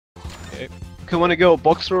Okay. Okay, wanna go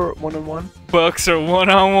boxer 1-on-1? Boxer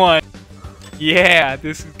 1-on-1. Yeah,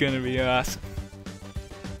 this is gonna be awesome.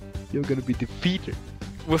 You're gonna be defeated.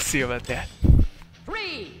 We'll see about that.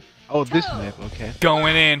 3, Oh, this 2, map, okay.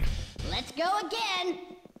 Going in. Let's go again.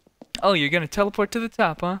 Oh, you're gonna teleport to the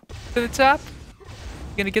top, huh? To the top?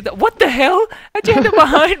 You're gonna get that. What the hell? How'd you end up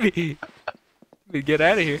behind me? Let me get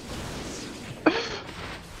out of here.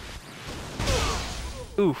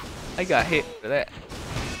 Ooh, I got hit for that.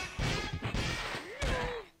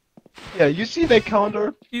 Yeah, you see that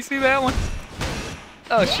counter? You see that one?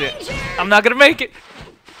 Oh shit. I'm not gonna make it.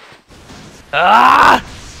 Ah!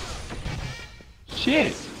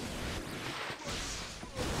 Shit.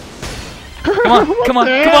 Come on, come on,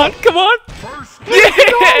 come on, come on!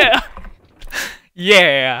 Yeah!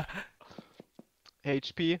 Yeah!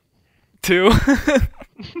 HP. 2.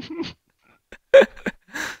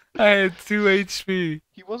 I had 2 HP.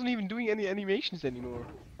 He wasn't even doing any animations anymore.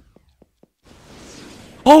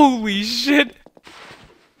 Holy shit!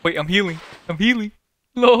 Wait, I'm healing. I'm healing.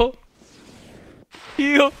 Lol.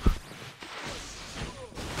 Heal.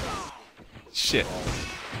 Shit.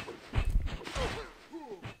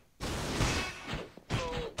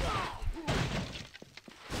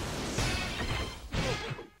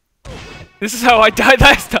 This is how I died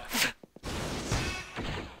last time.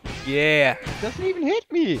 Yeah. It doesn't even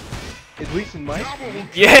hit me. At least in my screen.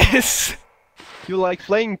 Yes. You're like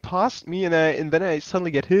flying past me and then I suddenly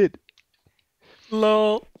get hit.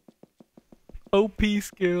 Lol. OP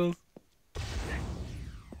skills.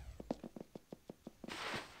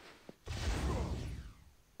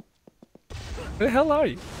 Where the hell are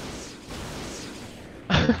you?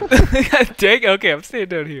 Dang, okay, I'm staying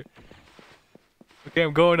down here. Okay,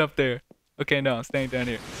 I'm going up there. Okay, no, I'm staying down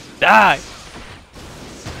here. Die!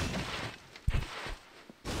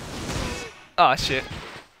 Aw, shit.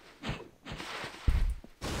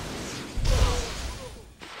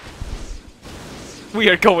 We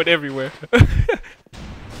are going everywhere.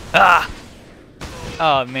 Ah!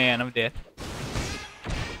 Oh man, I'm dead.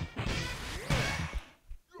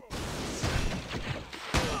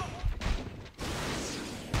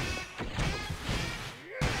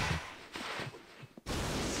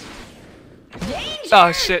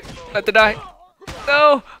 Oh shit, about to die.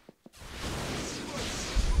 No!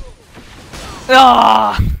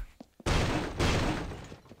 Ah!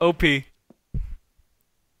 OP.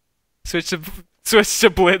 Switch to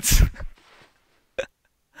blitz.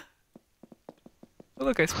 Oh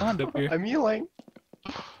look, I spawned up here. I'm healing.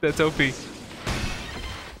 That's OP.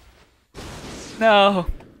 No!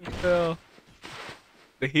 No.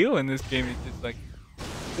 The heal in this game is just like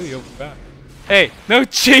really overpowered. Hey, no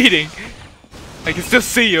cheating! I can still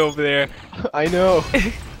see you over there. I know.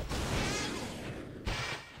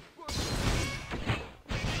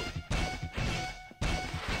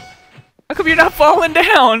 How come you're not falling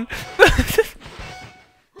down?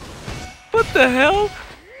 What the hell?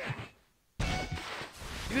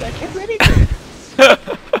 Dude, I can't do anything.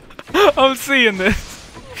 I'm seeing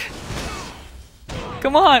this.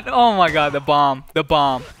 Come on! Oh my god, the bomb. The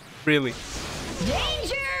bomb. Really.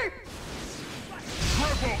 Danger!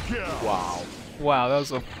 Wow. Wow, that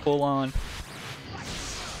was a full-on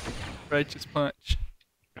righteous punch.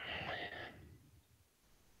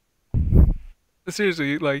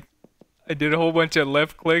 Seriously, like, I did a whole bunch of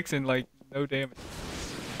left clicks and like no damage.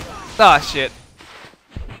 Ah shit.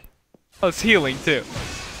 I was healing too.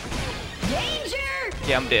 Danger!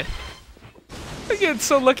 Yeah, I'm dead. I get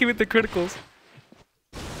so lucky with the criticals.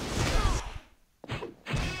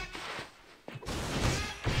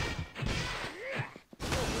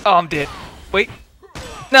 Oh, I'm dead. Wait.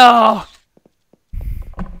 No!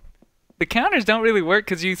 The counters don't really work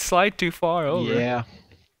because you slide too far over. Yeah.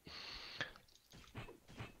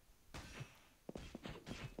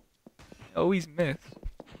 Always miss.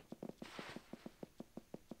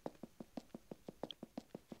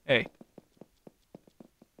 Hey.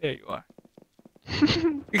 There you are.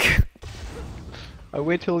 I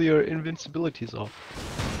wait till your invincibility's off.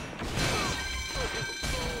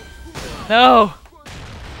 No!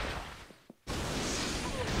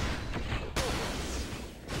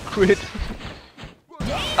 Quit.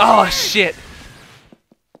 Oh shit!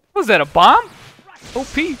 Was that a bomb? OP.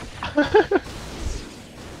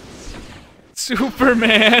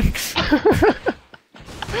 Superman.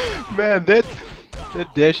 Man, that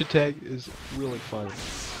dash attack is really fun.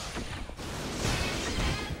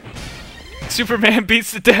 Superman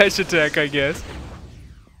beats the dash attack, I guess.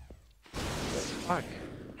 Fuck.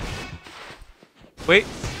 Wait,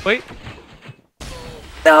 wait.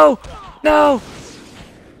 No! No!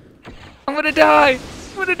 I'm gonna die!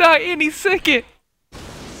 I'm gonna die any second!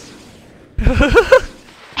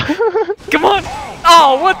 Come on!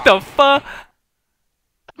 Oh, what the fuck?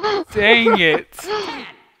 Dang it! 10,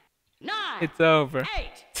 9, It's over. 8,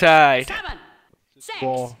 Tied. 7, 6,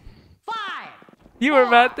 Brawl. 5, You were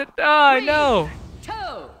about to die. 3, No. 2,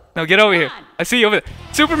 No, get over here. One. I see you over there.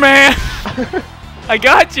 Superman! I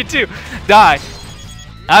got you too. Die.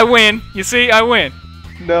 I win. You see, I win.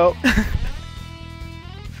 No.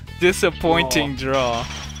 Disappointing draw.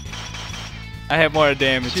 I have more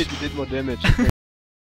damage. Shit, you did more damage.